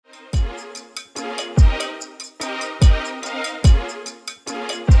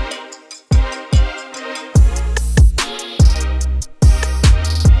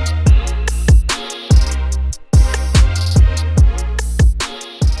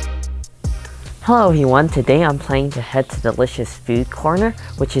Hello everyone, today I'm planning to head to Delicious Food Corner,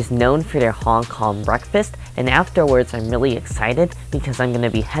 which is known for their Hong Kong breakfast, and afterwards I'm really excited because I'm going to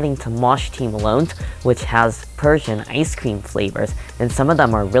be heading to Mashti Malones, which has Persian ice cream flavors, and some of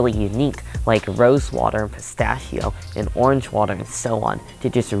them are really unique, like rose water and pistachio, and orange water and so on. They're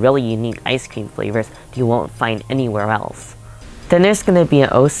just really unique ice cream flavors that you won't find anywhere else. Then there's going to be an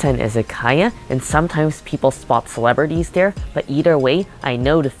Osen izakaya, and sometimes people spot celebrities there, but either way, I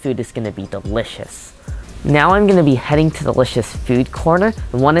know the food is going to be delicious. Now I'm going to be heading to Delicious Food Corner,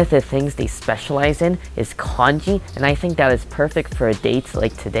 and one of the things they specialize in is congee, and I think that is perfect for a date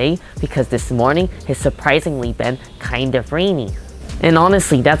like today, because this morning has surprisingly been kind of rainy. And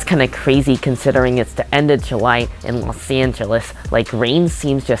honestly, that's kind of crazy considering it's the end of July in Los Angeles. Like, rain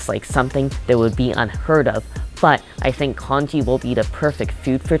seems just like something that would be unheard of. But I think congee will be the perfect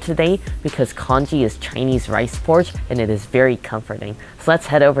food for today because congee is Chinese rice porridge and it is very comforting. So let's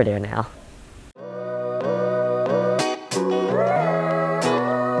head over there now.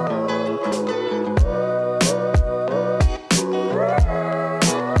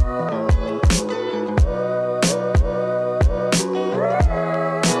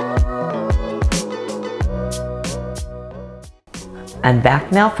 I'm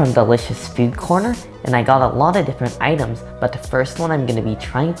back now from Delicious Food Corner, and I got a lot of different items, but the first one I'm going to be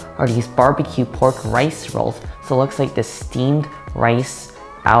trying are these barbecue pork rice rolls. So it looks like this steamed rice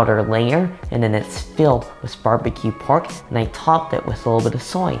outer layer, and then it's filled with barbecue pork, and I topped it with a little bit of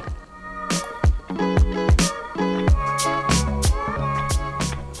soy.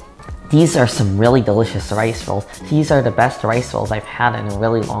 These are some really delicious rice rolls. These are the best rice rolls I've had in a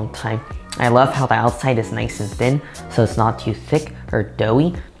really long time. I love how the outside is nice and thin, so it's not too thick or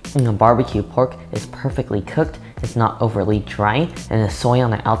doughy, and the barbecue pork is perfectly cooked, it's not overly dry, and the soy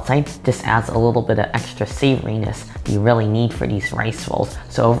on the outside just adds a little bit of extra savoriness you really need for these rice rolls.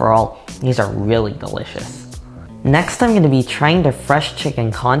 So overall, these are really delicious. Next, I'm going to be trying the fresh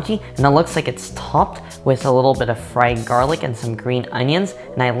chicken congee, and it looks like it's topped with a little bit of fried garlic and some green onions,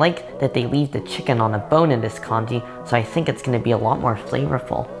 and I like that they leave the chicken on a bone in this congee, so I think it's going to be a lot more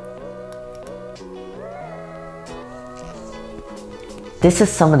flavorful. This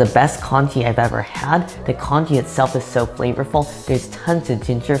is some of the best congee I've ever had. The congee itself is so flavorful. There's tons of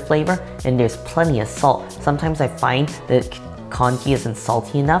ginger flavor and there's plenty of salt. Sometimes I find that congee isn't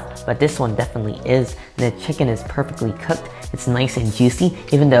salty enough, but this one definitely is. And the chicken is perfectly cooked. It's nice and juicy,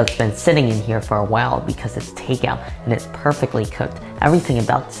 even though it's been sitting in here for a while because it's takeout and it's perfectly cooked. Everything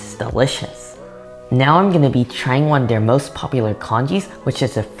about this is delicious. Now I'm going to be trying one of their most popular congees, which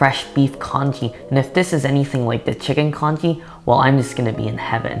is a fresh beef congee, and if this is anything like the chicken congee, well, I'm just going to be in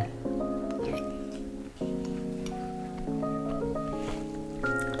heaven.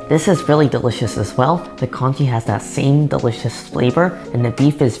 This is really delicious as well. The congee has that same delicious flavor, and the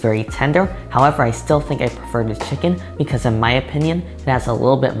beef is very tender. However, I still think I prefer the chicken because in my opinion, it has a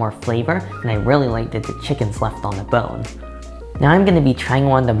little bit more flavor, and I really like that the chicken's left on the bone. Now I'm going to be trying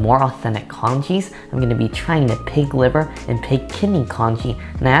one of the more authentic congees. I'm going to be trying the pig liver and pig kidney congee,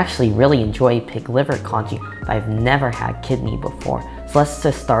 and I actually really enjoy pig liver congee, but I've never had kidney before. So let's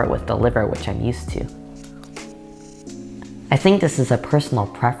just start with the liver, which I'm used to. I think this is a personal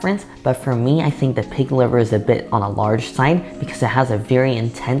preference, but for me, I think the pig liver is a bit on a large side because it has a very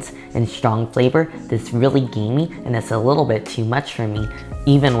intense and strong flavor that's really gamey, and it's a little bit too much for me,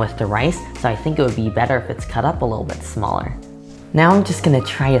 even with the rice, so I think it would be better if it's cut up a little bit smaller. Now I'm just going to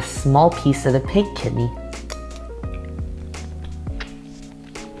try a small piece of the pig kidney.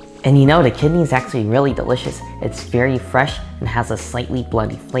 And you know, the kidney is actually really delicious. It's very fresh and has a slightly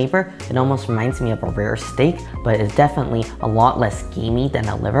bloody flavor. It almost reminds me of a rare steak, but it's definitely a lot less gamey than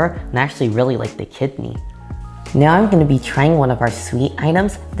a liver, and I actually really like the kidney. Now I'm going to be trying one of our sweet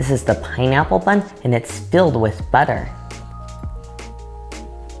items. This is the pineapple bun, and it's filled with butter.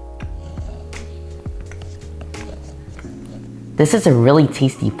 This is a really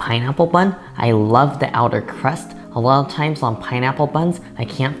tasty pineapple bun. I love the outer crust. A lot of times on pineapple buns, I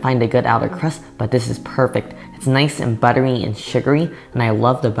can't find a good outer crust, but this is perfect. It's nice and buttery and sugary, and I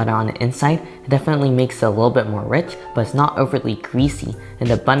love the butter on the inside. It definitely makes it a little bit more rich, but it's not overly greasy, and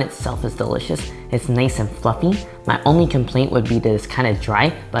the bun itself is delicious. It's nice and fluffy. My only complaint would be that it's kind of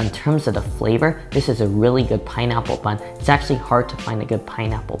dry, but in terms of the flavor, this is a really good pineapple bun. It's actually hard to find a good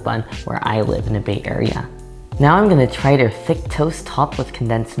pineapple bun where I live in the Bay Area. Now I'm going to try their thick toast topped with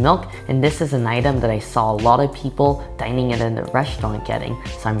condensed milk, and this is an item that I saw a lot of people dining in the restaurant getting,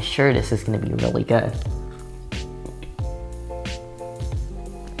 so I'm sure this is going to be really good.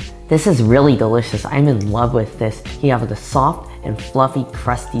 This is really delicious. I'm in love with this. You have the soft and fluffy,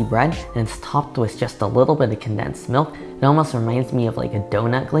 crusty bread, and it's topped with just a little bit of condensed milk. It almost reminds me of like a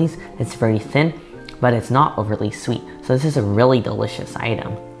donut glaze. It's very thin, but it's not overly sweet, so this is a really delicious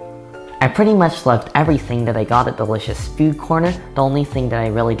item. I pretty much loved everything that I got at Delicious Food Corner. The only thing that I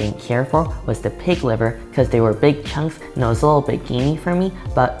really didn't care for was the pig liver because they were big chunks and it was a little bit gamey for me,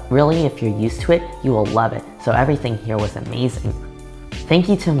 but really if you're used to it, you will love it. So everything here was amazing. Thank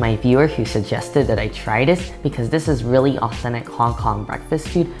you to my viewer who suggested that I try this because this is really authentic Hong Kong breakfast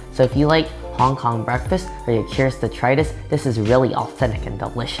food. So if you like Hong Kong breakfast or you're curious to try this is really authentic and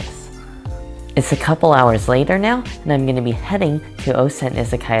delicious. It's a couple hours later now, and I'm going to be heading to Osen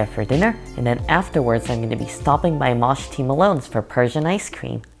Izakaya for dinner, and then afterwards I'm going to be stopping by Mashti Malones for Persian ice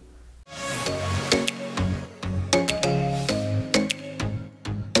cream.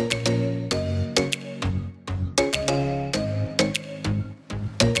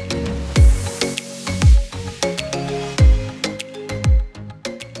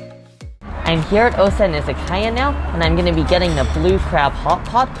 I'm here at Osen Izakaya now, and I'm going to be getting the blue crab hot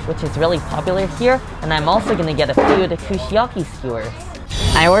pot, which is really popular here, and I'm also going to get a few of the kushiyaki skewers.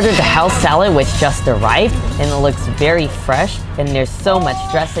 I ordered the house salad, which just arrived, and it looks very fresh, and there's so much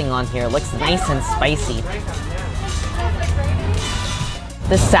dressing on here. It looks nice and spicy.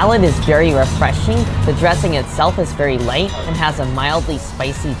 The salad is very refreshing. The dressing itself is very light and has a mildly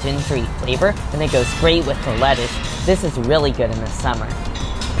spicy gingery flavor, and it goes great with the lettuce. This is really good in the summer.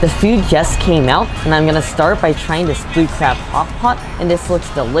 The food just came out, and I'm gonna start by trying this blue crab hot pot, and this looks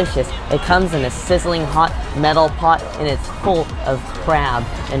delicious. It comes in a sizzling hot metal pot, and it's full of crab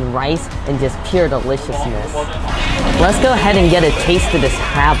and rice and just pure deliciousness. Let's go ahead and get a taste of this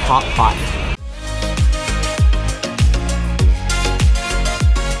crab hot pot.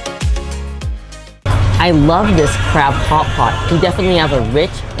 I love this crab hot pot. You definitely have a rich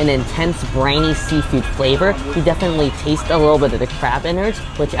and intense briny seafood flavor. You definitely taste a little bit of the crab innards,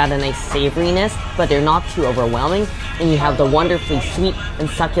 which add a nice savoriness, but they're not too overwhelming. And you have the wonderfully sweet and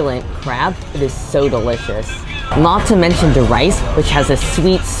succulent crab. It is so delicious. Not to mention the rice, which has a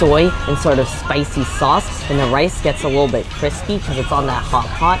sweet soy and sort of spicy sauce, and the rice gets a little bit crispy because it's on that hot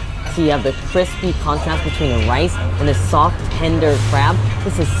pot. So you have the crispy contrast between the rice and the soft, tender crab.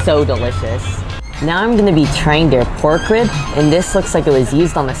 This is so delicious. Now I'm going to be trying their pork rib, and this looks like it was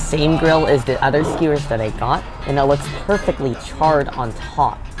used on the same grill as the other skewers that I got, and it looks perfectly charred on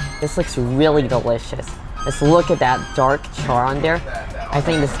top. This looks really delicious. Let's look at that dark char on there. I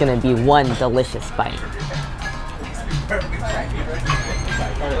think this is going to be one delicious bite.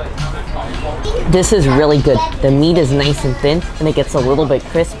 This is really good. The meat is nice and thin, and it gets a little bit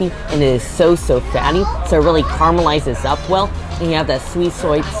crispy, and it is so fatty, so it really caramelizes up well. And you have that sweet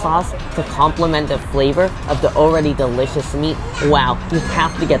soy sauce to complement the flavor of the already delicious meat. Wow, you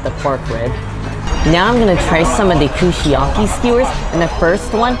have to get the pork rib. Now I'm going to try some of the kushiyaki skewers, and the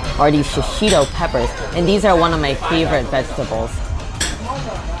first one are these shishito peppers, and these are one of my favorite vegetables.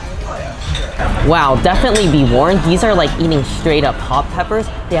 Wow, definitely be warned, these are like eating straight up hot peppers.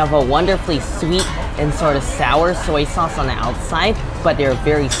 They have a wonderfully sweet and sort of sour soy sauce on the outside, but they're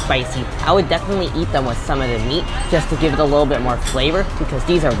very spicy. I would definitely eat them with some of the meat just to give it a little bit more flavor because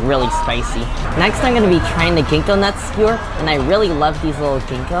these are really spicy. Next I'm going to be trying the ginkgo nut skewer, and I really love these little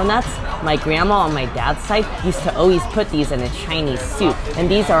ginkgo nuts. My grandma on my dad's side used to always put these in a Chinese soup, and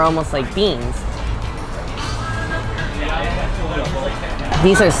these are almost like beans.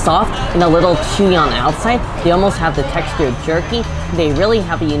 These are soft and a little chewy on the outside. They almost have the texture of jerky. They really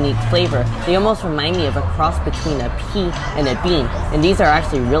have a unique flavor. They almost remind me of a cross between a pea and a bean. And these are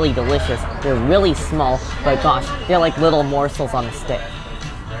actually really delicious. They're really small, but gosh, they're like little morsels on a stick.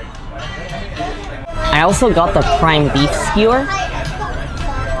 I also got the prime beef skewer.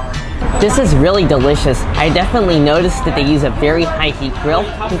 This is really delicious. I definitely noticed that they use a very high heat grill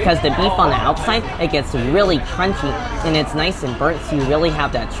because the beef on the outside, it gets really crunchy and it's nice and burnt, so you really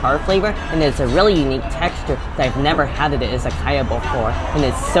have that char flavor, and it's a really unique texture that I've never had it at izakaya before, and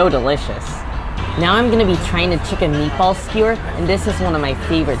it's so delicious. Now I'm going to be trying the chicken meatball skewer, and this is one of my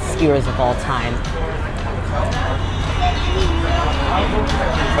favorite skewers of all time.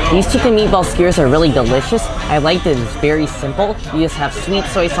 These chicken meatball skewers are really delicious. I like that it's very simple. You just have sweet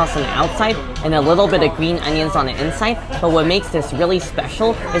soy sauce on the outside and a little bit of green onions on the inside. But what makes this really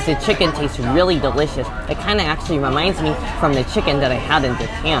special is the chicken tastes really delicious. It kind of actually reminds me from the chicken that I had in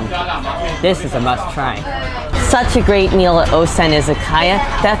Japan. This is a must try. Such a great meal at Osen Izakaya.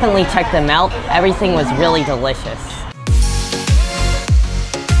 Definitely check them out. Everything was really delicious.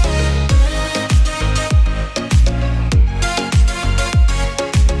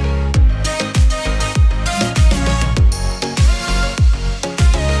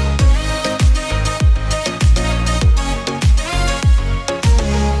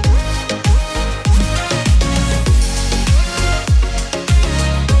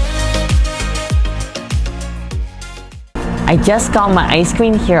 I just got my ice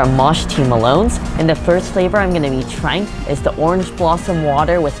cream here at Mashti Malones, and the first flavor I'm going to be trying is the orange blossom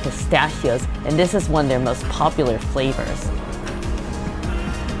water with pistachios, and this is one of their most popular flavors.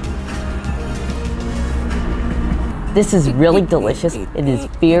 This is really delicious. It is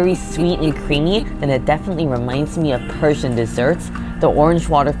very sweet and creamy, and it definitely reminds me of Persian desserts. The orange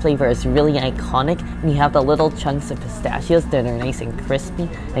water flavor is really iconic, and you have the little chunks of pistachios that are nice and crispy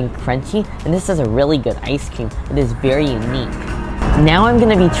and crunchy, and this is a really good ice cream. It is very unique. Now I'm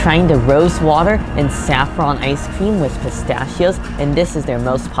going to be trying the rose water and saffron ice cream with pistachios, and this is their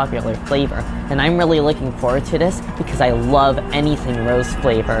most popular flavor. And I'm really looking forward to this because I love anything rose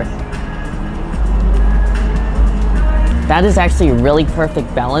flavor. That is actually a really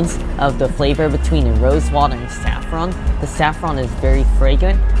perfect balance of the flavor between the rose water and saffron. The saffron is very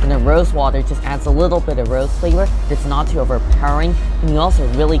fragrant, and the rose water just adds a little bit of rose flavor that's not too overpowering, and you also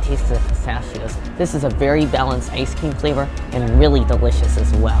really taste the pistachios. This is a very balanced ice cream flavor and really delicious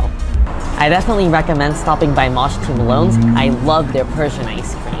as well. I definitely recommend stopping by Mashti Malones. I love their Persian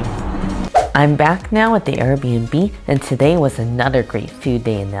ice cream. I'm back now at the Airbnb, and today was another great food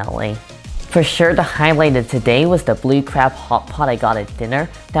day in LA. For sure, the highlight of today was the blue crab hot pot I got at dinner.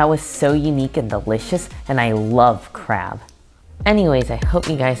 That was so unique and delicious, and I love crab. Anyways, I hope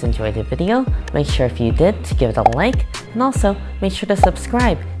you guys enjoyed the video. Make sure if you did to give it a like, and also make sure to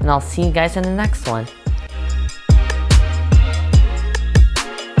subscribe, and I'll see you guys in the next one.